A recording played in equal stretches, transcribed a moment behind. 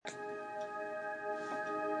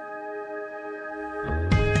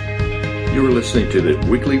You are listening to the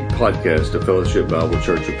weekly podcast of Fellowship Bible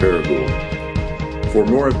Church of Paragould. For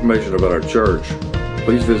more information about our church,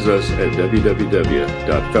 please visit us at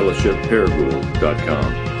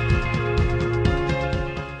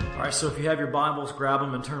www.fellowshipparagould.com. All right, so if you have your Bibles, grab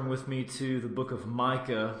them and turn with me to the book of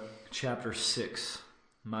Micah, chapter 6.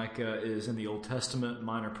 Micah is in the Old Testament,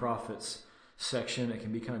 Minor Prophets section. It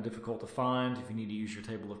can be kind of difficult to find. If you need to use your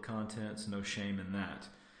table of contents, no shame in that.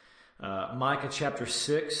 Micah chapter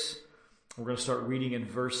 6. We're going to start reading in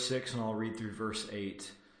verse 6, and I'll read through verse 8,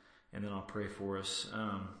 and then I'll pray for us.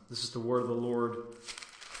 This is the word of the Lord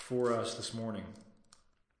for us this morning.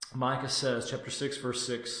 Micah says, chapter 6, verse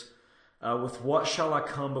 6, with what shall I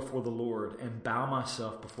come before the Lord and bow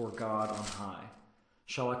myself before God on high?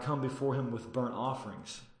 Shall I come before him with burnt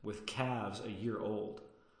offerings, with calves a year old?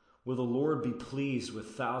 Will the Lord be pleased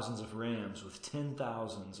with thousands of rams, with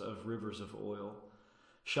 10,000s of rivers of oil?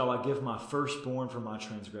 Shall I give my firstborn for my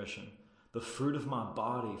transgression, the fruit of my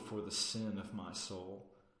body for the sin of my soul?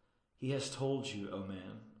 He has told you, O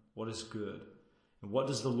man, what is good, and what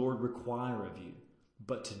does the Lord require of you,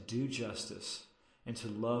 but to do justice, and to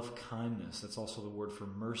love kindness, that's also the word for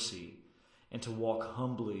mercy, and to walk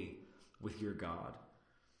humbly with your God.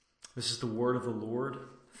 This is the word of the Lord.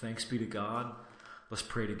 Thanks be to God. Let's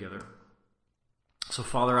pray together. So,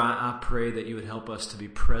 Father, I pray that you would help us to be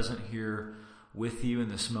present here with you in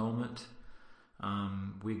this moment.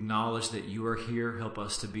 We acknowledge that you are here. Help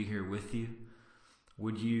us to be here with you.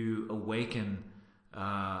 Would you awaken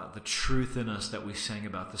the truth in us that we sang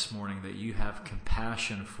about this morning, that you have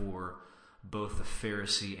compassion for both the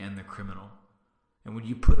Pharisee and the criminal? And would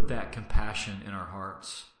you put that compassion in our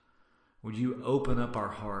hearts? Would you open up our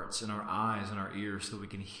hearts and our eyes and our ears so that we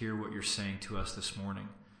can hear what you're saying to us this morning?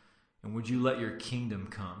 And would you let your kingdom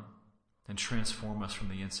come and transform us from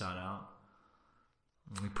the inside out?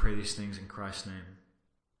 And we pray these things in Christ's name.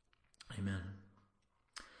 Amen.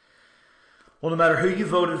 Well, no matter who you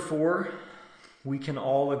voted for, we can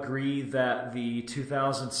all agree that the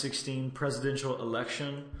 2016 presidential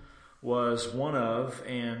election was one of,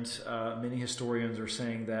 and many historians are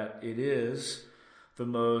saying that it is, the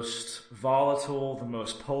most volatile, the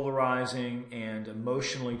most polarizing, and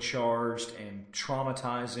emotionally charged and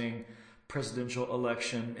traumatizing presidential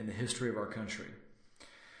election in the history of our country.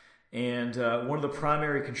 And one of the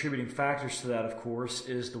primary contributing factors to that, of course,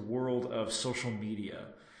 is the world of social media.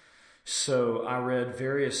 So I read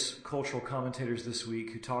various cultural commentators this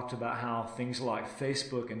week who talked about how things like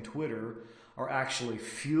Facebook and Twitter are actually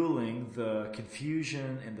fueling the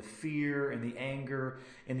confusion and the fear and the anger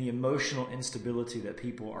and the emotional instability that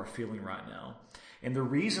people are feeling right now. And the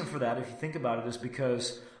reason for that, if you think about it, is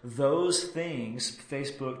because those things,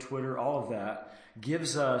 Facebook, Twitter, all of that,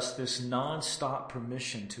 gives us this nonstop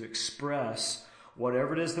permission to express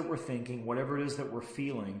whatever it is that we're thinking, whatever it is that we're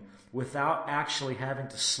feeling, without actually having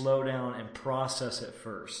to slow down and process it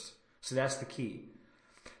first. So that's the key.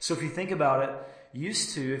 So if you think about it,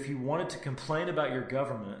 used to, if you wanted to complain about your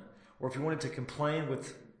government, or if you wanted to complain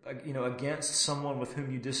with, against someone with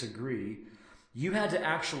whom you disagree, you had to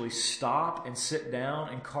actually stop and sit down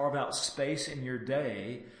and carve out space in your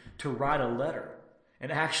day to write a letter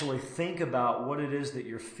and actually think about what it is that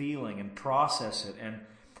you're feeling and process it and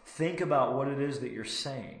think about what it is that you're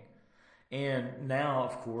saying. And now,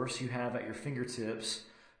 of course, you have at your fingertips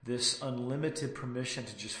this unlimited permission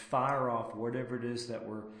to just fire off whatever it is that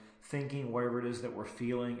we're thinking, whatever it is that we're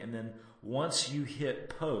feeling. And then once you hit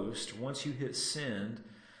post, once you hit send,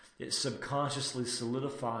 it subconsciously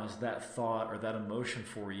solidifies that thought or that emotion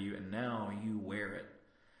for you. And now you wear it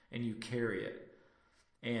and you carry it.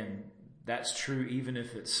 And that's true even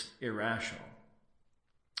if it's irrational.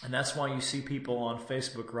 And that's why you see people on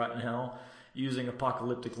Facebook right now using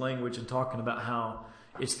apocalyptic language and talking about how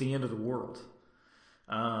it's the end of the world.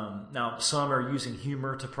 Now, some are using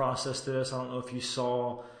humor to process this. I don't know if you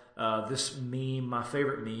saw this meme, my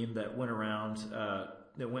favorite meme that went around,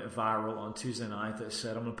 that went viral on Tuesday night that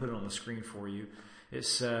said, I'm going to put it on the screen for you. It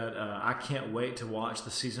said, I can't wait to watch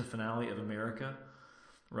the season finale of America,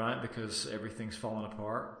 right? Because everything's falling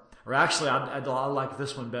apart. Or actually, I like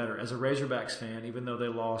this one better. As a Razorbacks fan, even though they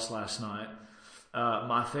lost last night,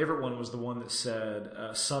 my favorite one was the one that said,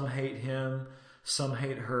 some hate him, some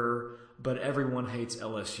hate her, but everyone hates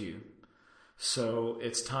LSU. So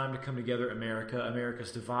it's time to come together, America.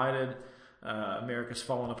 America's divided. America's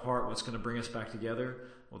fallen apart. What's going to bring us back together?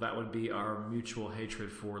 Well, that would be our mutual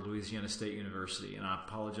hatred for Louisiana State University. And I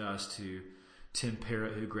apologize to Tim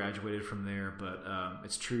Parrott, who graduated from there, but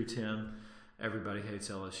it's true, Tim. Everybody hates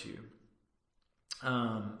LSU.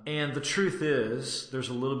 And the truth is, there's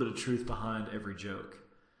a little bit of truth behind every joke.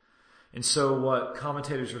 And so what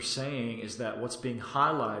commentators are saying is that what's being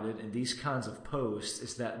highlighted in these kinds of posts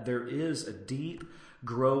is that there is a deep,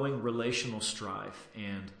 growing relational strife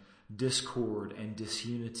and discord and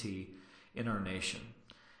disunity in our nation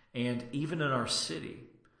and even in our city.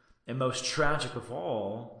 And most tragic of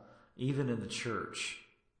all, even in the church.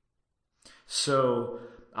 So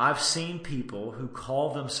I've seen people who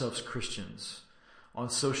call themselves Christians on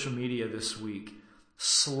social media this week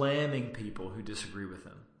slamming people who disagree with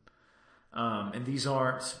them. And these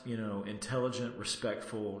aren't, intelligent,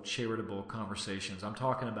 respectful, charitable conversations. I'm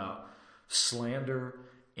talking about slander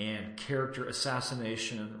and character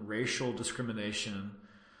assassination, racial discrimination,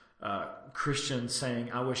 Christians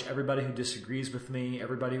saying, I wish everybody who disagrees with me,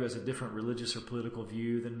 everybody who has a different religious or political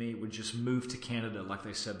view than me would just move to Canada like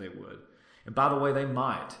they said they would. And by the way, they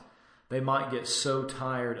might. They might get so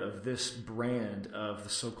tired of this brand of the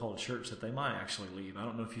so-called church that they might actually leave. I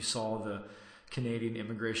don't know if you saw the Canadian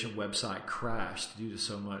immigration website crashed due to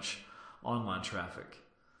so much online traffic.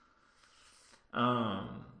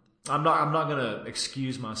 I'm not going to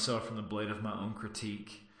excuse myself from the blade of my own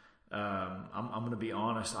critique. I'm going to be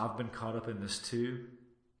honest. I've been caught up in this too.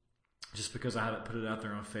 Just because I haven't put it out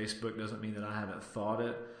there on Facebook doesn't mean that I haven't thought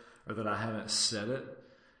it or that I haven't said it.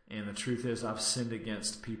 And the truth is, I've sinned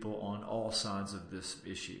against people on all sides of this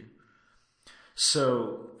issue.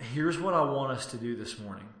 So here's what I want us to do this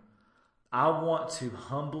morning. I want to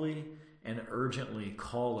humbly and urgently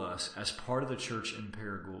call us as part of the church in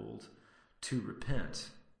Paragould to repent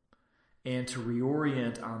and to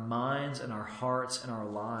reorient our minds and our hearts and our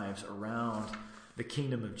lives around the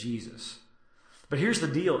kingdom of Jesus. But here's the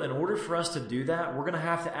deal. In order for us to do that, we're going to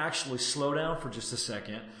have to actually slow down for just a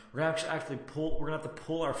second. We're going to have to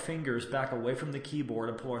pull our fingers back away from the keyboard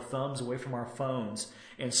and pull our thumbs away from our phones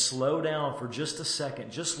and slow down for just a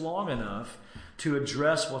second, just long enough to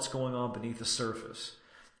address what's going on beneath the surface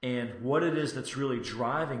and what it is that's really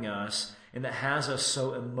driving us and that has us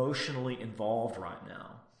so emotionally involved right now.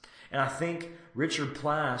 And I think Richard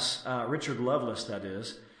Lovelace, that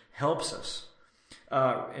is, helps us.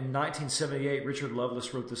 In 1978, Richard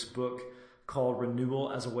Lovelace wrote this book called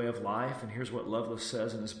Renewal as a Way of Life. And here's what Lovelace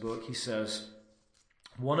says in his book. He says,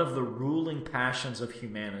 one of the ruling passions of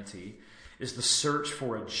humanity is the search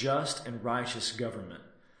for a just and righteous government.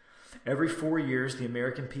 Every 4 years, the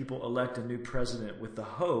American people elect a new president with the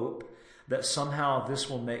hope that somehow this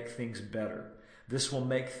will make things better. This will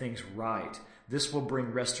make things right. This will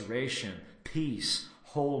bring restoration, peace,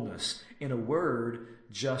 wholeness. In a word,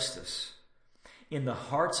 justice. In the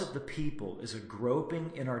hearts of the people is a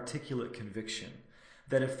groping, inarticulate conviction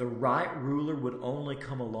that if the right ruler would only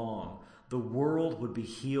come along, the world would be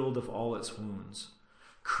healed of all its wounds.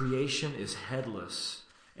 Creation is headless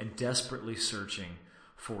and desperately searching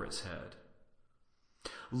for its head.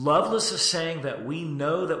 Lovelace is saying that we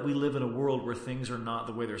know that we live in a world where things are not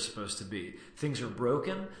the way they're supposed to be. Things are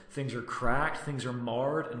broken, things are cracked, things are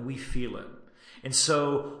marred, and we feel it. And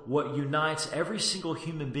so what unites every single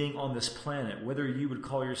human being on this planet, whether you would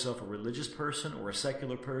call yourself a religious person or a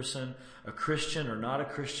secular person, a Christian or not a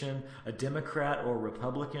Christian, a Democrat or a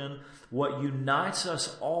Republican, what unites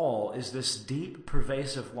us all is this deep,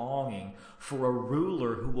 pervasive longing for a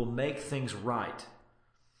ruler who will make things right.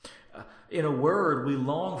 In a word, we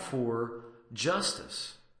long for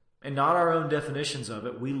justice. And not our own definitions of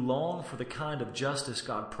it. We long for the kind of justice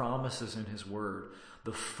God promises in His Word.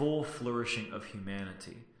 The full flourishing of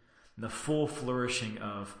humanity. And the full flourishing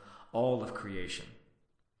of all of creation.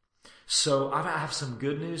 So I have some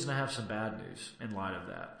good news and I have some bad news in light of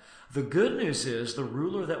that. The good news is the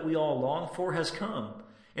ruler that we all long for has come.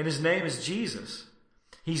 And His name is Jesus.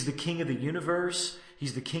 He's the King of the universe.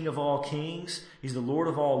 He's the King of all kings. He's the Lord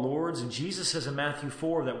of all lords. And Jesus says in Matthew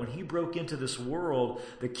 4 that when He broke into this world,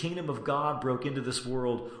 the kingdom of God broke into this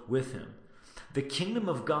world with Him. The kingdom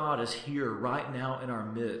of God is here right now in our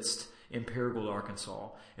midst in Paragould, Arkansas.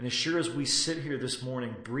 And as sure as we sit here this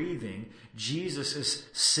morning breathing, Jesus is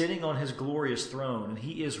sitting on His glorious throne. And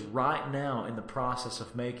He is right now in the process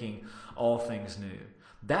of making all things new.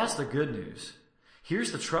 That's the good news.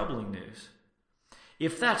 Here's the troubling news.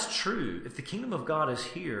 If that's true, if the kingdom of God is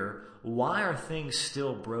here, why are things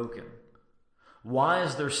still broken? Why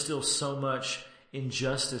is there still so much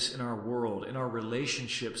injustice in our world, in our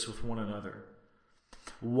relationships with one another?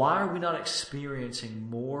 Why are we not experiencing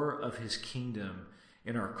more of His kingdom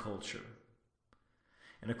in our culture?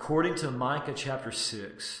 And according to Micah chapter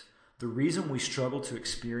 6, the reason we struggle to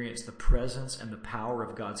experience the presence and the power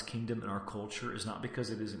of God's kingdom in our culture is not because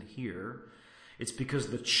it isn't here. It's because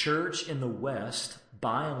the church in the West,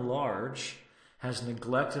 by and large, has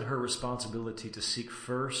neglected her responsibility to seek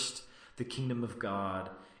first the kingdom of God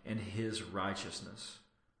and His righteousness.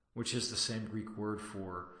 which is the same Greek word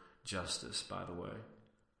for justice, by the way.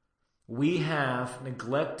 We have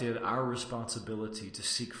neglected our responsibility to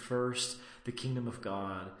seek first the kingdom of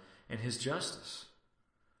God and his justice.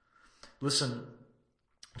 Listen,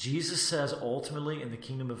 Jesus says ultimately in the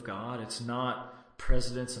kingdom of God, it's not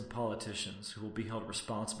presidents and politicians who will be held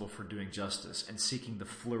responsible for doing justice and seeking the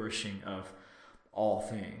flourishing of all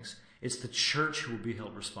things. It's the church who will be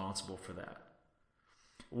held responsible for that.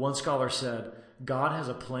 One scholar said, God has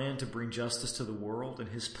a plan to bring justice to the world, and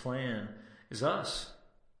his plan is us.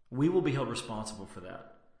 We will be held responsible for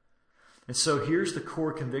that. And so here's the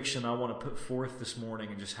core conviction I want to put forth this morning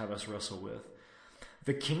and just have us wrestle with.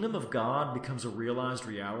 The kingdom of God becomes a realized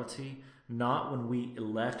reality not when we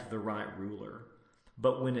elect the right ruler,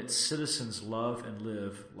 but when its citizens love and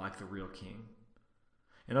live like the real king.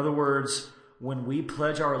 In other words, when we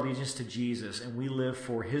pledge our allegiance to Jesus and we live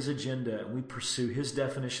for his agenda and we pursue his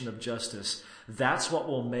definition of justice, that's what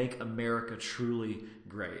will make America truly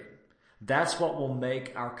great. That's what will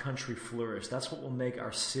make our country flourish. That's what will make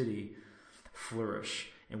our city flourish.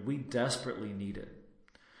 And we desperately need it.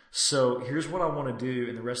 So here's what I want to do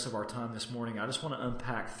in the rest of our time this morning. I just want to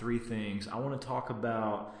unpack three things. I want to talk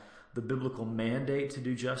about the biblical mandate to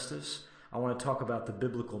do justice. I want to talk about the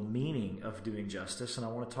biblical meaning of doing justice, and I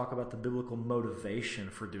want to talk about the biblical motivation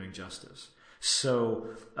for doing justice. So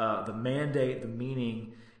the mandate, the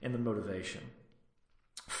meaning, and the motivation.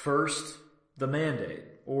 First, the mandate,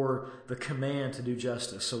 or the command to do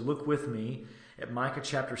justice. So look with me at Micah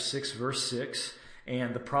chapter 6, verse 6,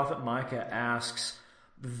 and the prophet Micah asks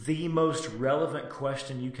the most relevant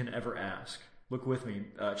question you can ever ask. Look with me,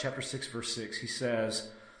 chapter 6, verse 6. He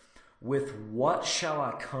says, "With what shall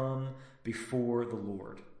I come before the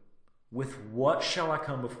Lord?" With what shall I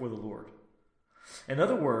come before the Lord? In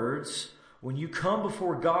other words, when you come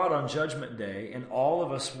before God on Judgment Day, and all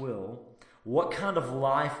of us will, what kind of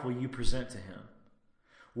life will you present to him?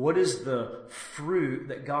 What is the fruit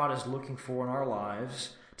that God is looking for in our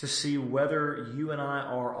lives to see whether you and I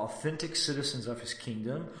are authentic citizens of his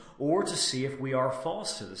kingdom, or to see if we are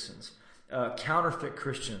false citizens, counterfeit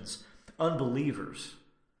Christians, unbelievers?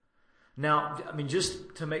 Now,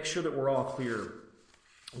 just to make sure that we're all clear,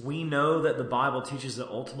 we know that the Bible teaches that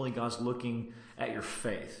ultimately God's looking at your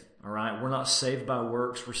faith. All right? We're not saved by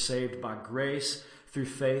works. We're saved by grace through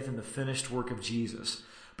faith in the finished work of Jesus.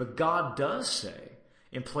 But God does say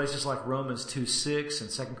in places like Romans 2:6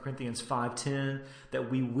 and 2 Corinthians 5:10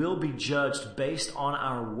 that we will be judged based on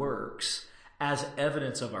our works as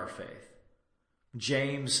evidence of our faith.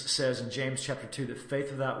 James says in James chapter 2 that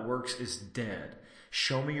faith without works is dead.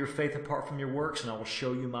 Show me your faith apart from your works, and I will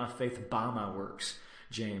show you my faith by my works,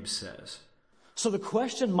 James says. So the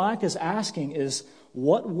question Mike is asking is,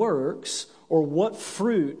 what works or what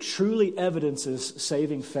fruit truly evidences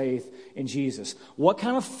saving faith in Jesus? What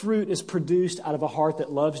kind of fruit is produced out of a heart that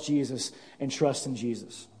loves Jesus and trusts in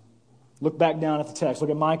Jesus? Look back down at the text.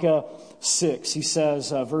 Look at Micah 6. He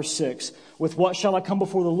says, verse 6, "With what shall I come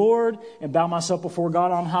before the Lord and bow myself before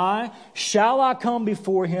God on high? Shall I come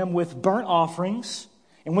before him with burnt offerings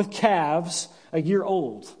and with calves a year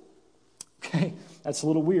old?" Okay, that's a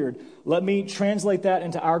little weird. Let me translate that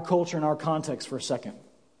into our culture and our context for a second.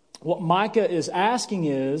 What Micah is asking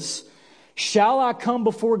is, shall I come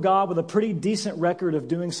before God with a pretty decent record of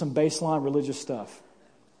doing some baseline religious stuff?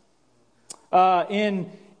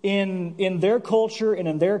 In their culture and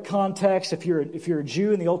in their context, if you're a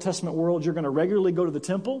Jew in the Old Testament world, you're going to regularly go to the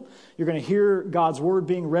temple. You're going to hear God's word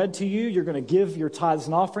being read to you. You're going to give your tithes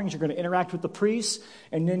and offerings. You're going to interact with the priests,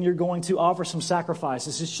 and then you're going to offer some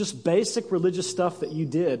sacrifices. It's just basic religious stuff that you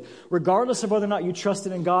did. Regardless of whether or not you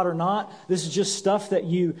trusted in God or not, this is just stuff that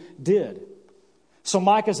you did. So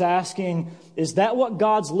Micah's asking, is that what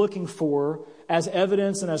God's looking for as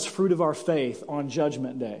evidence and as fruit of our faith on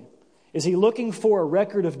Judgment Day? Is he looking for a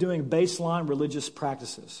record of doing baseline religious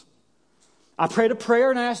practices? I prayed a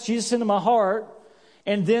prayer and I asked Jesus into my heart,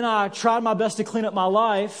 and then I tried my best to clean up my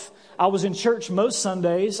life. I was in church most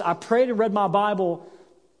Sundays. I prayed and read my Bible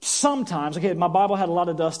sometimes. Okay, my Bible had a lot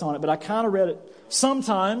of dust on it, but I kind of read it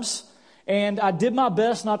sometimes. And I did my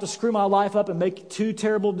best not to screw my life up and make too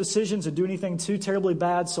terrible decisions and do anything too terribly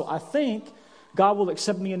bad. So I think God will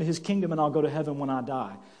accept me into his kingdom and I'll go to heaven when I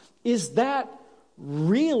die. Is that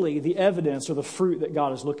really the evidence or the fruit that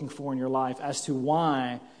God is looking for in your life as to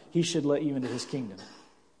why he should let you into his kingdom?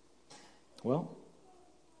 Well,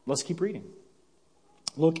 let's keep reading.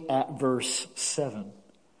 Look at verse 7.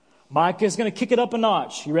 Micah is going to kick it up a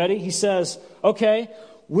notch. You ready? He says, okay,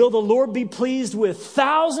 will the Lord be pleased with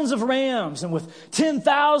thousands of rams and with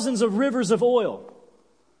 10,000s of rivers of oil?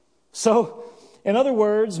 So In other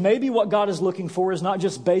words, maybe what God is looking for is not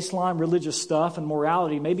just baseline religious stuff and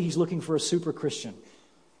morality. Maybe He's looking for a super Christian.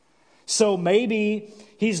 So maybe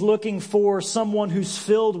He's looking for someone who's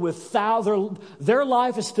filled with their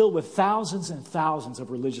life is filled with thousands and thousands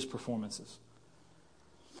of religious performances.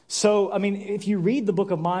 So, I mean, if you read the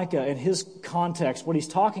book of Micah in his context, what he's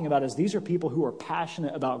talking about is these are people who are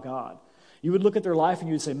passionate about God. You would look at their life and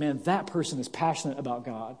you would say, man, that person is passionate about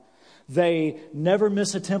God. They never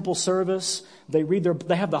miss a temple service. They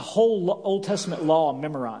have the whole Old Testament law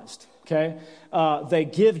memorized. Okay, they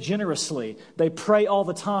give generously. They pray all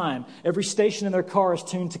the time. Every station in their car is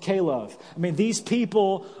tuned to K-Love. I mean, these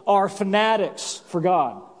people are fanatics for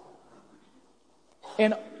God.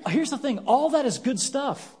 And here's the thing: all that is good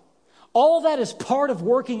stuff. All that is part of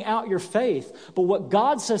working out your faith. But what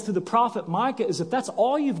God says through the prophet Micah is if that's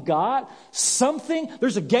all you've got,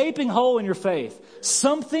 there's a gaping hole in your faith.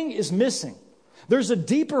 Something is missing. There's a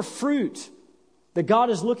deeper fruit that God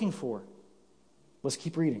is looking for. Let's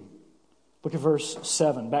keep reading. Look at verse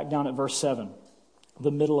 7, back down at verse 7,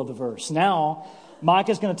 the middle of the verse. Now,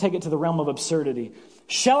 Micah is going to take it to the realm of absurdity.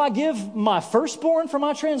 Shall I give my firstborn for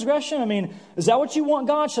my transgression? I mean, is that what you want,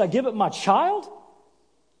 God? Should I give it my child?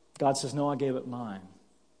 God says, no, I gave it mine.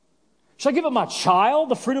 Should I give it my child,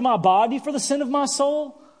 the fruit of my body, for the sin of my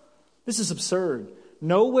soul? This is absurd.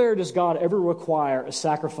 Nowhere does God ever require a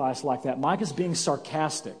sacrifice like that. Micah's being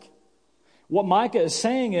sarcastic. What Micah is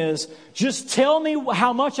saying is, just tell me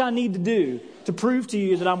how much I need to do to prove to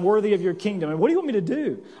you that I'm worthy of your kingdom. And what do you want me to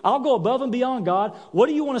do? I'll go above and beyond, God. What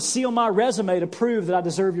do you want to see on my resume to prove that I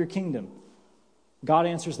deserve your kingdom? God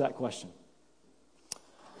answers that question.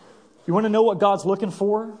 You want to know what God's looking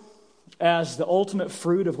for as the ultimate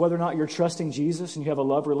fruit of whether or not you're trusting Jesus and you have a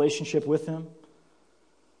love relationship with Him?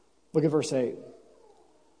 Look at verse 8.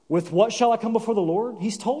 With what shall I come before the Lord?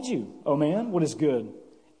 He's told you, oh man, what is good.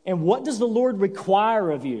 And what does the Lord require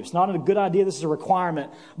of you? It's not a good idea, this is a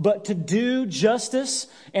requirement. But to do justice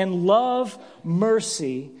and love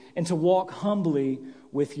mercy and to walk humbly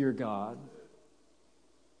with your God.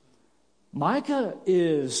 Micah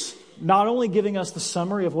is not only giving us the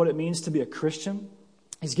summary of what it means to be a Christian,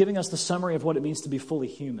 he's giving us the summary of what it means to be fully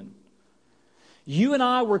human. You and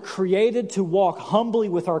I were created to walk humbly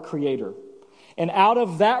with our Creator. And out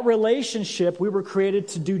of that relationship, we were created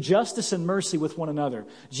to do justice and mercy with one another.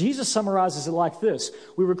 Jesus summarizes it like this.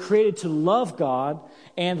 We were created to love God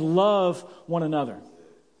and love one another.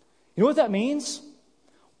 You know what that means?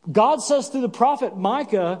 God says through the prophet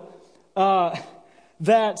Micah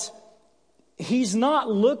that He's not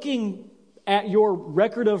looking at your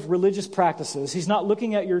record of religious practices. He's not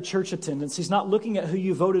looking at your church attendance. He's not looking at who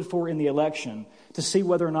you voted for in the election to see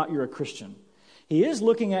whether or not you're a Christian. He is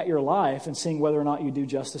looking at your life and seeing whether or not you do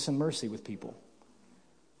justice and mercy with people.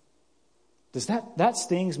 That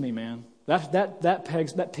stings me, man.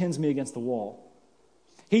 That pins me against the wall.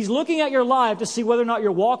 He's looking at your life to see whether or not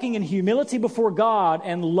you're walking in humility before God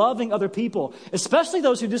and loving other people, especially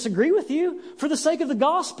those who disagree with you, for the sake of the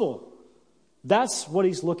gospel. That's what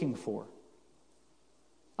He's looking for.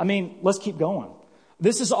 I mean, let's keep going.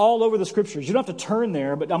 This is all over the Scriptures. You don't have to turn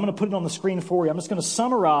there, but I'm going to put it on the screen for you. I'm just going to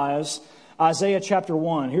summarize Isaiah chapter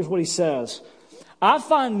 1. Here's what he says. I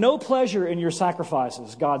find no pleasure in your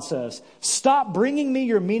sacrifices, God says. Stop bringing me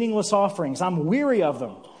your meaningless offerings. I'm weary of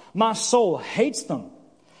them. My soul hates them.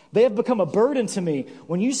 They have become a burden to me.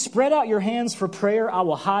 When you spread out your hands for prayer, I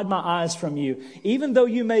will hide my eyes from you. Even though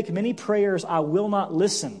you make many prayers, I will not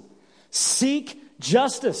listen. Seek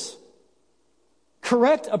justice.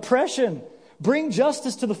 Correct oppression. Bring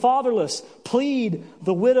justice to the fatherless. Plead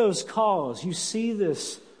the widow's cause. You see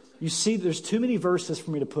this. You see there's too many verses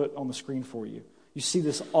for me to put on the screen for you. You see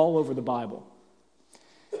this all over the Bible.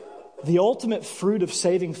 The ultimate fruit of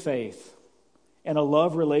saving faith and a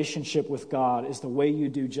love relationship with God is the way you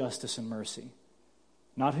do justice and mercy.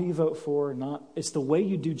 Not who you vote for, it's the way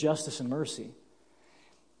you do justice and mercy.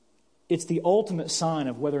 It's the ultimate sign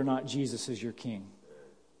of whether or not Jesus is your king.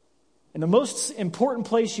 And the most important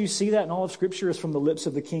place you see that in all of Scripture is from the lips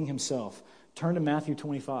of the King Himself. Turn to Matthew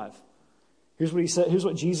 25. Here's what He said. Here's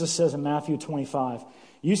what Jesus says in Matthew 25.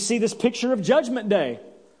 You see this picture of Judgment Day.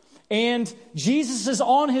 And Jesus is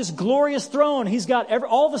on His glorious throne. He's got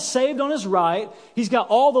all the saved on His right. He's got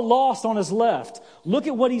all the lost on His left. Look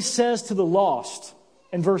at what He says to the lost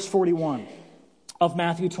in verse 41 of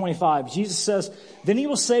Matthew 25. Jesus says, then He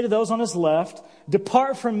will say to those on His left,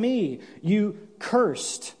 depart from me, you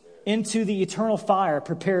cursed, into the eternal fire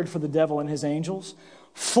prepared for the devil and his angels.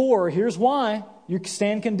 For, here's why, you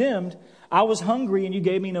stand condemned. I was hungry and you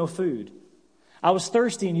gave me no food. I was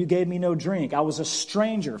thirsty and you gave me no drink. I was a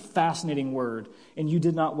stranger, fascinating word, and you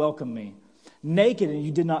did not welcome me. naked and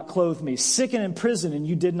you did not clothe me, sick and in prison and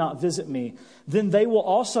you did not visit me. Then they will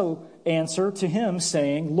also answer to him,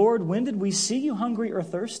 saying, Lord, when did we see you hungry or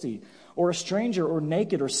thirsty, or a stranger, or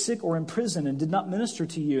naked, or sick, or in prison, and did not minister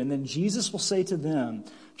to you? And then Jesus will say to them,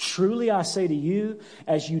 truly I say to you,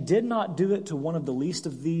 as you did not do it to one of the least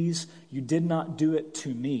of these, you did not do it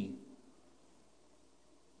to me.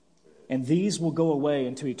 And these will go away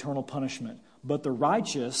into eternal punishment. But the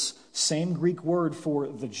righteous, same Greek word for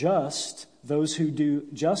the just, those who do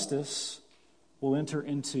justice, will enter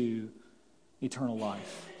into eternal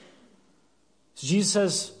life. So Jesus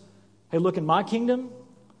says, hey, look, in my kingdom,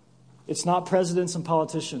 it's not presidents and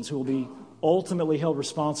politicians who will be ultimately held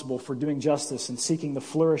responsible for doing justice and seeking the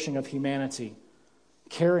flourishing of humanity,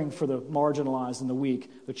 caring for the marginalized and the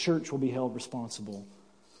weak. The church will be held responsible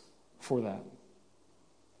for that.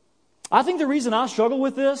 I think the reason I struggle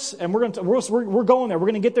with this, and we're going there, we're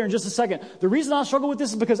going to get there in just a second. The reason I struggle with this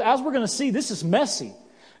is because, as we're going to see, this is messy.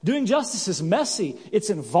 Doing justice is messy. It's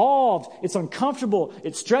involved. It's uncomfortable.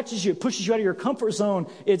 It stretches you. It pushes you out of your comfort zone.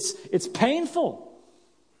 It's painful.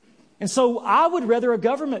 And so I would rather a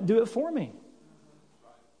government do it for me.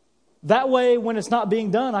 That way, when it's not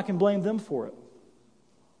being done, I can blame them for it.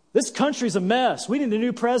 This country's a mess. We need a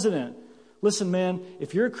new president. Listen, man,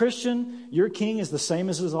 if you're a Christian, your king is the same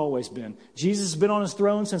as has always been. Jesus has been on his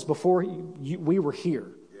throne since before we were here.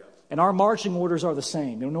 Yeah. And our marching orders are the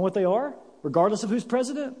same. You know what they are? Regardless of who's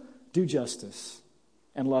president, do justice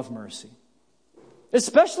and love mercy.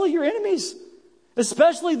 Especially your enemies.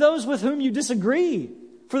 Especially those with whom you disagree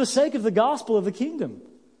for the sake of the gospel of the kingdom.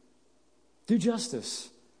 Do justice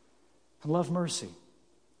and love mercy.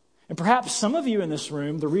 And perhaps some of you in this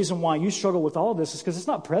room, the reason why you struggle with all of this is because it's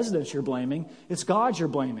not presidents you're blaming, it's God you're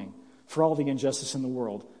blaming for all the injustice in the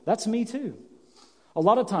world. That's me too. A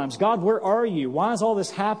lot of times, God, where are you? Why is all this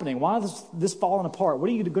happening? Why is this falling apart? What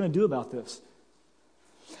are you going to do about this?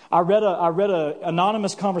 I read a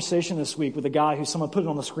anonymous conversation this week with a guy who, someone put it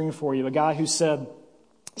on the screen for you, a guy who said,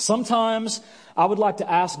 sometimes I would like to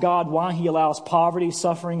ask God why he allows poverty,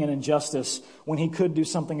 suffering, and injustice when he could do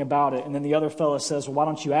something about it. And then the other fellow says, well, why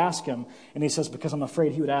don't you ask him? And he says, because I'm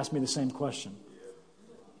afraid he would ask me the same question.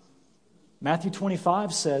 Matthew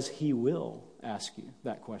 25 says he will ask you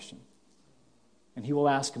that question. And he will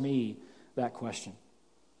ask me that question.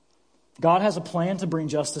 God has a plan to bring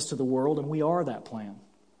justice to the world, and we are that plan.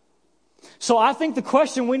 So I think the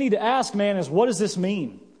question we need to ask, man, is what does this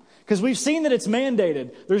mean? Because we've seen that it's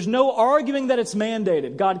mandated. There's no arguing that it's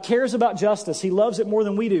mandated. God cares about justice. He loves it more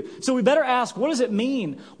than we do. So we better ask, what does it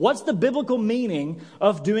mean? What's the biblical meaning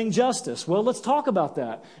of doing justice? Well, let's talk about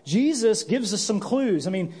that. Jesus gives us some clues.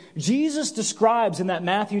 I mean, Jesus describes in that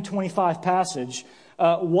Matthew 25 passage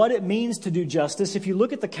what it means to do justice. If you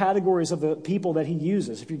look at the categories of the people that he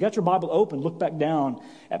uses, if you've got your Bible open, look back down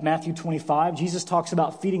at Matthew 25. Jesus talks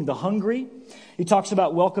about feeding the hungry. He talks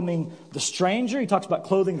about welcoming the stranger. He talks about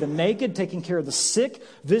clothing the naked, taking care of the sick,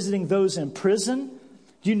 visiting those in prison.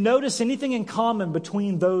 Do you notice anything in common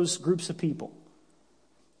between those groups of people?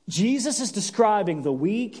 Jesus is describing the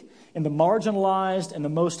weak and the marginalized and the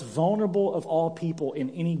most vulnerable of all people in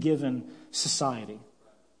any given society.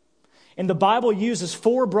 And the Bible uses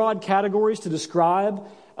 4 broad categories to describe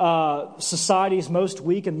society's most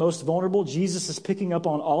weak and most vulnerable. Jesus is picking up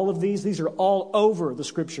on all of these. These are all over the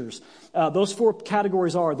Scriptures. Those 4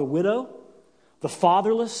 categories are the widow, the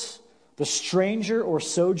fatherless, the stranger or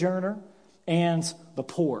sojourner, and the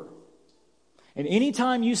poor. And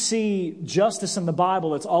anytime you see justice in the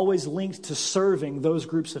Bible, it's always linked to serving those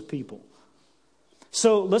groups of people.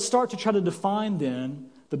 So let's start to try to define then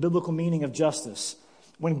the biblical meaning of justice.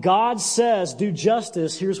 When God says do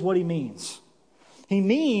justice, here's what he means. He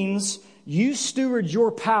means you steward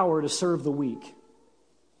your power to serve the weak.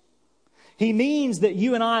 He means that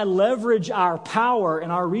you and I leverage our power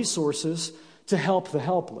and our resources to help the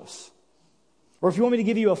helpless. Or if you want me to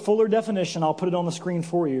give you a fuller definition, I'll put it on the screen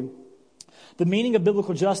for you. The meaning of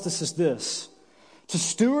biblical justice is this: to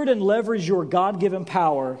steward and leverage your God-given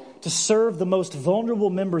power to serve the most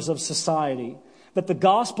vulnerable members of society, that the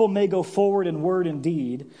gospel may go forward in word and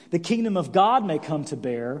deed, the kingdom of God may come to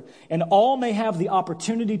bear, and all may have the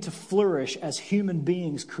opportunity to flourish as human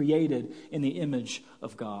beings created in the image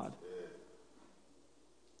of God.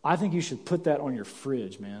 I think you should put that on your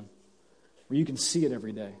fridge, man, where you can see it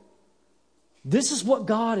every day. This is what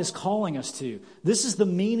God is calling us to. This is the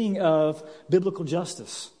meaning of biblical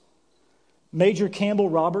justice. Major Campbell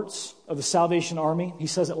Roberts of the Salvation Army, he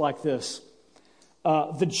says it like this: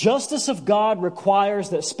 the justice of God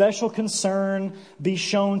requires that special concern be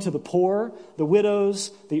shown to the poor, the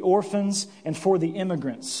widows, the orphans, and for the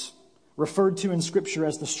immigrants, referred to in Scripture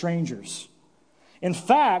as the strangers. In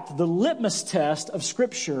fact, the litmus test of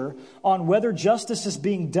Scripture on whether justice is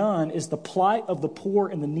being done is the plight of the poor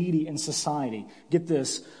and the needy in society. Get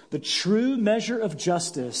this, the true measure of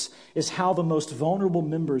justice is how the most vulnerable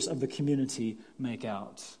members of the community make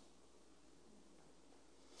out.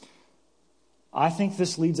 I think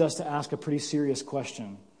this leads us to ask a pretty serious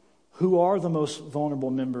question. Who are the most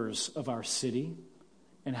vulnerable members of our city,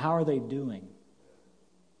 and how are they doing?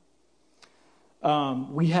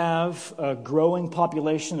 We have a growing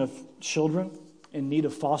population of children in need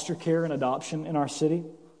of foster care and adoption in our city.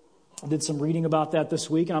 I did some reading about that this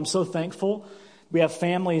week, and I'm so thankful. We have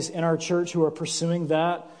families in our church who are pursuing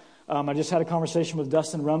that. I just had a conversation with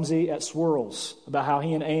Dustin Rumsey at Swirls about how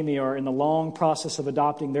he and Amy are in the long process of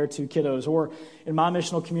adopting their 2 kiddos. Or in my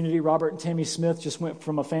missional community, Robert and Tammy Smith just went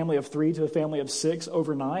from a family of 3 to a family of 6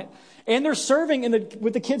 overnight. And they're serving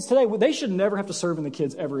with the kids today. They should never have to serve in the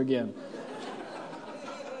kids ever again.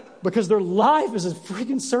 Because their life is a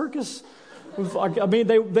freaking circus. I mean,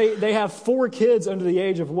 they have 4 kids under the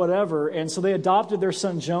age of whatever, and so they adopted their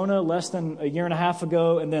son Jonah less than a year and a half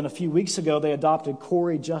ago, and then a few weeks ago they adopted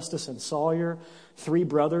Corey, Justice, and Sawyer, 3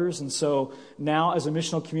 brothers. And so now as a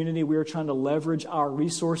missional community, we are trying to leverage our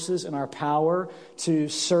resources and our power to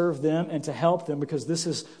serve them and to help them, because this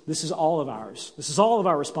is all of ours. This is all of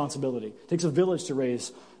our responsibility. It takes a village to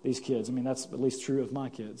raise these kids. I mean, that's at least true of my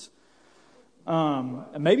kids.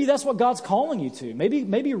 And maybe that's what God's calling you to.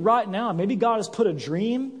 Maybe right now, maybe God has put a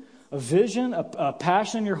dream, a vision, a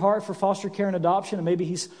passion in your heart for foster care and adoption, and maybe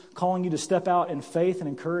He's calling you to step out in faith and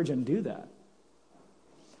encourage and do that.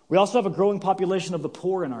 We also have a growing population of the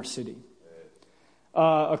poor in our city.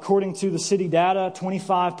 According to the city data,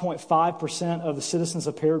 25.5% of the citizens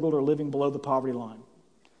of Paragould are living below the poverty line.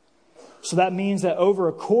 So that means that over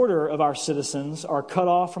a quarter of our citizens are cut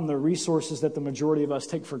off from the resources that the majority of us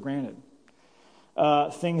take for granted.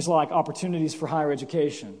 Things like opportunities for higher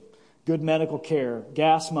education, good medical care,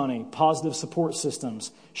 gas money, positive support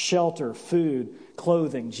systems, shelter, food,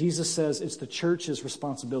 clothing. Jesus says it's the church's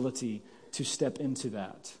responsibility to step into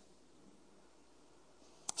that.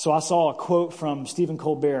 So I saw a quote from Stephen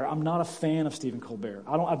Colbert. I'm not a fan of Stephen Colbert.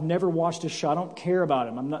 I've never watched his show. I don't care about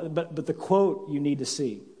him. But the quote you need to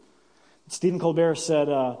see. Stephen Colbert said,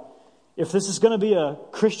 if this is going to be a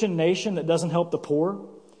Christian nation that doesn't help the poor,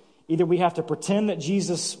 either we have to pretend that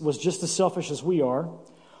Jesus was just as selfish as we are,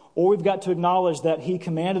 or we've got to acknowledge that He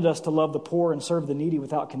commanded us to love the poor and serve the needy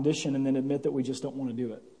without condition, and then admit that we just don't want to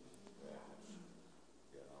do it.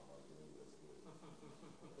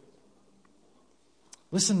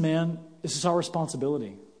 Listen, man, this is our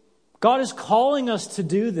responsibility. God is calling us to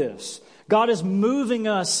do this. God is moving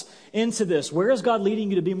us into this. Where is God leading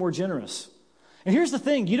you to be more generous? And here's the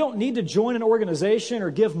thing, you don't need to join an organization or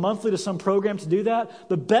give monthly to some program to do that.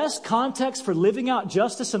 The best context for living out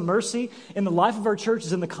justice and mercy in the life of our church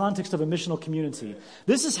is in the context of a missional community.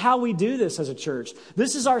 This is how we do this as a church.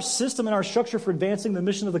 This is our system and our structure for advancing the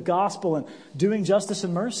mission of the gospel and doing justice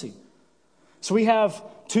and mercy. So we have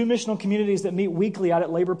 2 missional communities that meet weekly out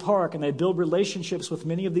at Labor Park, and they build relationships with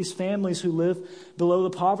many of these families who live below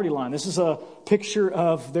the poverty line. This is a picture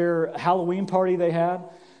of their Halloween party they had.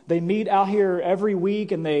 They meet out here every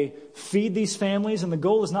week and they feed these families. And the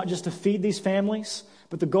goal is not just to feed these families,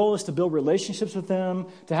 but the goal is to build relationships with them,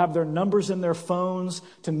 to have their numbers in their phones,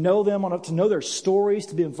 to know them, to know their stories,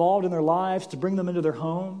 to be involved in their lives, to bring them into their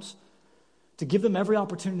homes, to give them every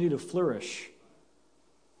opportunity to flourish.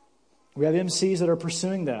 We have MCs that are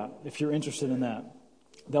pursuing that, if you're interested in that.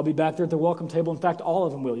 They'll be back there at the welcome table. In fact, all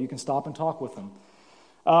of them will. You can stop and talk with them.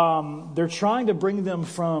 They're trying to bring them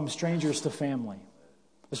from strangers to family.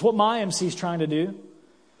 It's what my MC is trying to do.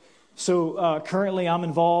 So currently I'm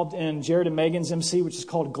involved in Jared and Megan's MC, which is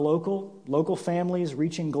called Glocal, Local Families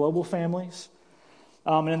Reaching Global Families.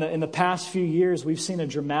 And in the past few years, we've seen a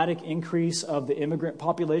dramatic increase of the immigrant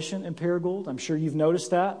population in Paragould. I'm sure you've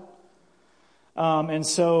noticed that. And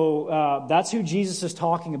so that's who Jesus is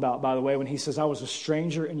talking about, by the way, when He says, I was a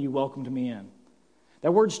stranger and you welcomed me in.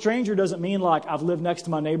 That word stranger doesn't mean like I've lived next to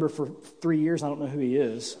my neighbor for 3 years, I don't know who he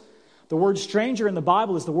is. The word stranger in the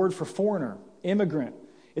Bible is the word for foreigner, immigrant.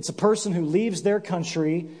 It's a person who leaves their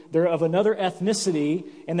country, they're of another ethnicity,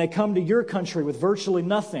 and they come to your country with virtually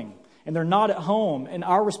nothing. And they're not at home. And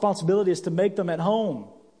our responsibility is to make them at home,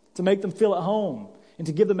 to make them feel at home, and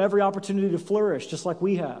to give them every opportunity to flourish, just like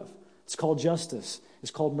we have. It's called justice.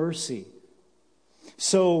 It's called mercy.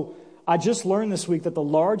 So I just learned this week that the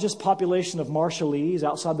largest population of Marshallese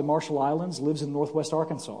outside the Marshall Islands lives in northwest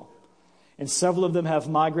Arkansas. And several of them have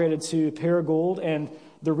migrated to Paragould. And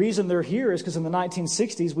the reason they're here is because in the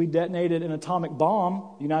 1960s, we detonated an atomic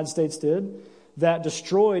bomb, the United States did, that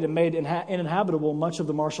destroyed and made uninhabitable much of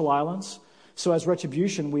the Marshall Islands. So as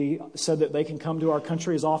retribution, we said that they can come to our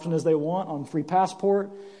country as often as they want on free passport,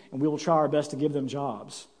 and we will try our best to give them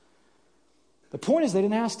jobs. The point is they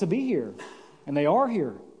didn't ask to be here, and they are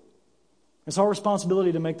here. It's our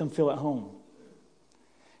responsibility to make them feel at home.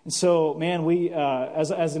 And so, man, we,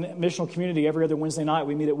 as a missional community, every other Wednesday night,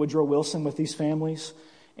 we meet at Woodrow Wilson with these families,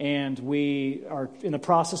 and we are in the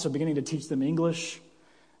process of beginning to teach them English.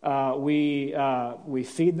 We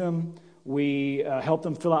feed them. We help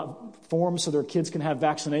them fill out forms so their kids can have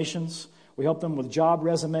vaccinations. We help them with job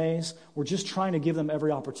resumes. We're just trying to give them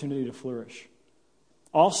every opportunity to flourish.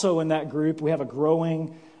 Also in that group, we have a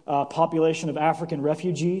growing population of African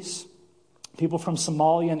refugees. People from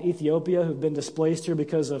Somalia and Ethiopia who've been displaced here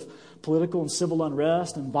because of political and civil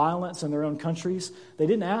unrest and violence in their own countries. They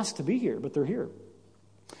didn't ask to be here, but they're here.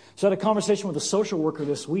 So I had a conversation with a social worker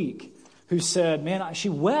this week who said, man, she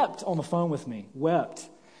wept on the phone with me,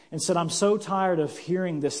 and said, I'm so tired of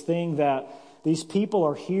hearing this thing that these people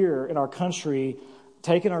are here in our country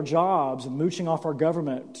taking our jobs and mooching off our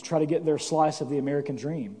government to try to get their slice of the American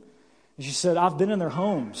dream. And she said, I've been in their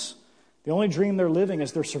homes. The only dream they're living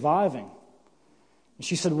is they're surviving.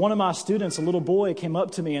 She said, one of my students, a little boy, came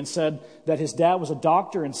up to me and said that his dad was a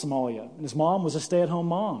doctor in Somalia and his mom was a stay-at-home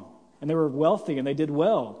mom. And they were wealthy and they did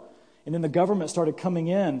well. And then the government started coming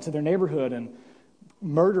in to their neighborhood and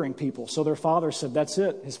murdering people. So their father said, that's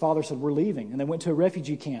it. His father said, we're leaving. And they went to a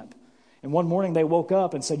refugee camp. And one morning they woke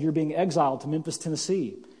up and said, you're being exiled to Memphis,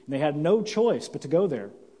 Tennessee. And they had no choice but to go there.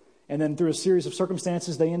 And then through a series of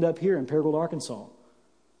circumstances, they end up here in Paragould, Arkansas.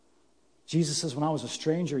 Jesus says, when I was a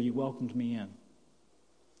stranger, you welcomed me in.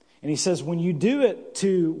 And he says, when you do it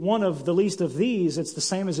to one of the least of these, it's the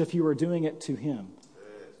same as if you were doing it to him.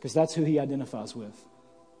 Because that's who he identifies with.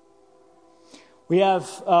 We have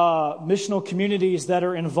missional communities that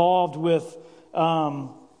are involved with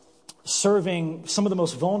serving some of the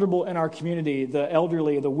most vulnerable in our community, the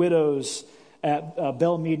elderly, the widows at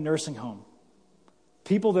Belle Meade Nursing Home.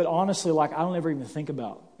 People that honestly, I don't ever even think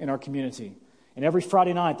about in our community. And every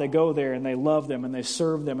Friday night they go there and they love them and they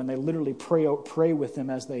serve them and they literally pray with them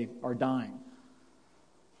as they are dying.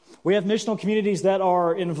 We have missional communities that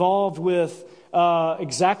are involved with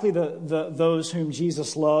exactly those whom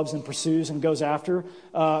Jesus loves and pursues and goes after,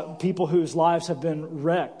 people whose lives have been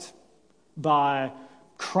wrecked by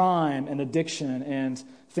crime and addiction and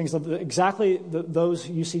things like exactly those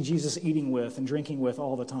you see Jesus eating with and drinking with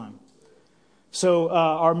all the time. So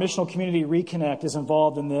our missional community, Reconnect, is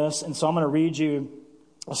involved in this. And so I'm going to read you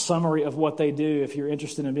a summary of what they do if you're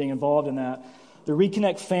interested in being involved in that. The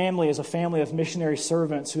Reconnect family is a family of missionary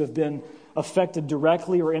servants who have been affected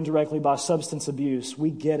directly or indirectly by substance abuse. We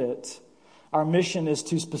get it. Our mission is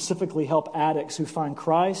to specifically help addicts who find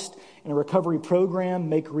Christ in a recovery program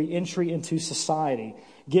make re-entry into society,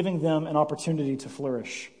 giving them an opportunity to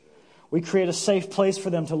flourish. We create a safe place for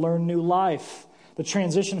them to learn new life. The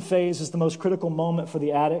transition phase is the most critical moment for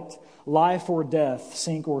the addict. Life or death,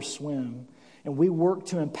 sink or swim. And we work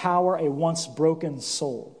to empower a once broken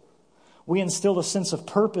soul. We instill a sense of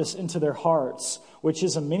purpose into their hearts, which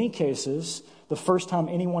is in many cases the first time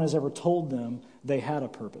anyone has ever told them they had a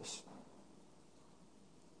purpose.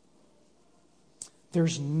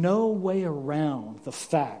 There's no way around the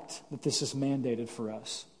fact that this is mandated for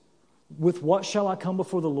us. With what shall I come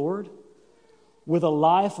before the Lord? With a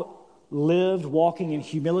life lived walking in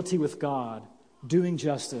humility with God, doing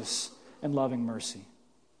justice and loving mercy.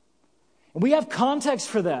 And we have context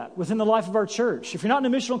for that within the life of our church. If you're not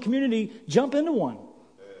in a missional community, jump into one.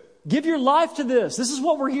 Give your life to this. This is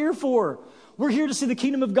what we're here for. We're here to see the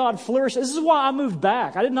kingdom of God flourish. This is why I moved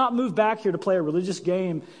back. I did not move back here to play a religious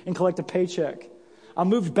game and collect a paycheck. I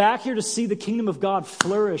moved back here to see the kingdom of God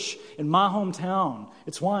flourish in my hometown.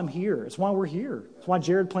 It's why I'm here. It's why we're here. It's why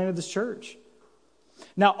Jared planted this church.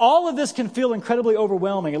 Now, all of this can feel incredibly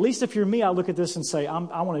overwhelming. At least if you're me, I look at this and say, I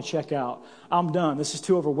want to check out. I'm done. This is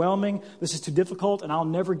too overwhelming. This is too difficult, and I'll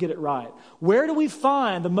never get it right. Where do we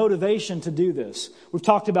find the motivation to do this? We've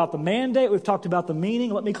talked about the mandate. We've talked about the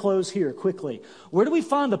meaning. Let me close here quickly. Where do we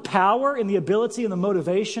find the power and the ability and the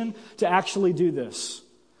motivation to actually do this?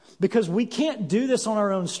 Because we can't do this on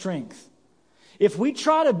our own strength. If we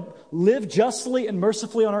try to live justly and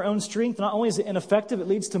mercifully on our own strength, not only is it ineffective, it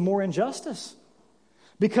leads to more injustice.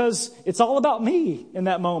 Because it's all about me in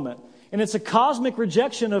that moment. And it's a cosmic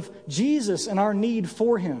rejection of Jesus and our need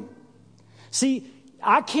for him. See,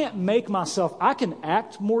 I can't make myself, I can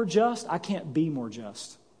act more just, I can't be more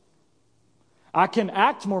just. I can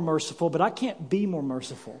act more merciful, but I can't be more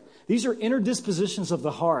merciful. These are inner dispositions of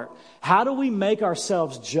the heart. How do we make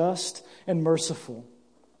ourselves just and merciful?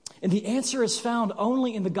 And the answer is found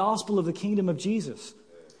only in the gospel of the kingdom of Jesus.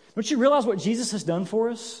 Don't you realize what Jesus has done for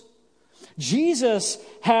us? Jesus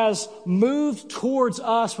has moved towards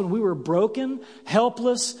us when we were broken,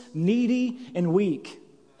 helpless, needy, and weak.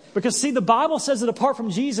 Because see, the Bible says that apart from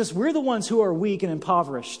Jesus, we're the ones who are weak and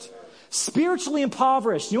impoverished. Spiritually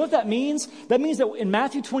impoverished. You know what that means? That means that in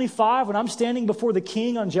Matthew 25, when I'm standing before the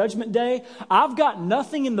King on Judgment Day, I've got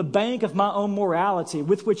nothing in the bank of my own morality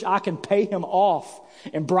with which I can pay him off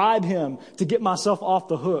and bribe him to get myself off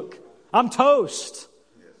the hook. I'm toast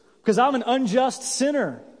because I'm an unjust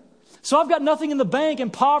sinner. So I've got nothing in the bank,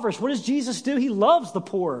 impoverished. What does Jesus do? He loves the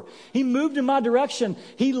poor. He moved in my direction.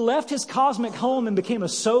 He left his cosmic home and became a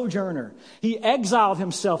sojourner. He exiled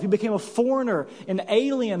himself. He became a foreigner, an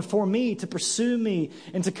alien for me to pursue me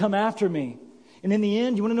and to come after me. And in the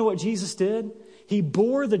end, you want to know what Jesus did? He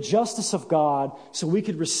bore the justice of God so we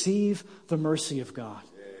could receive the mercy of God.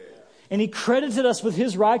 And he credited us with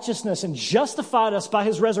his righteousness and justified us by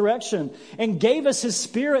his resurrection and gave us his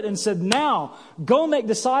Spirit and said, now go make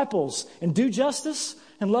disciples and do justice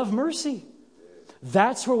and love mercy.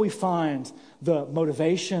 That's where we find the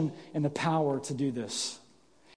motivation and the power to do this.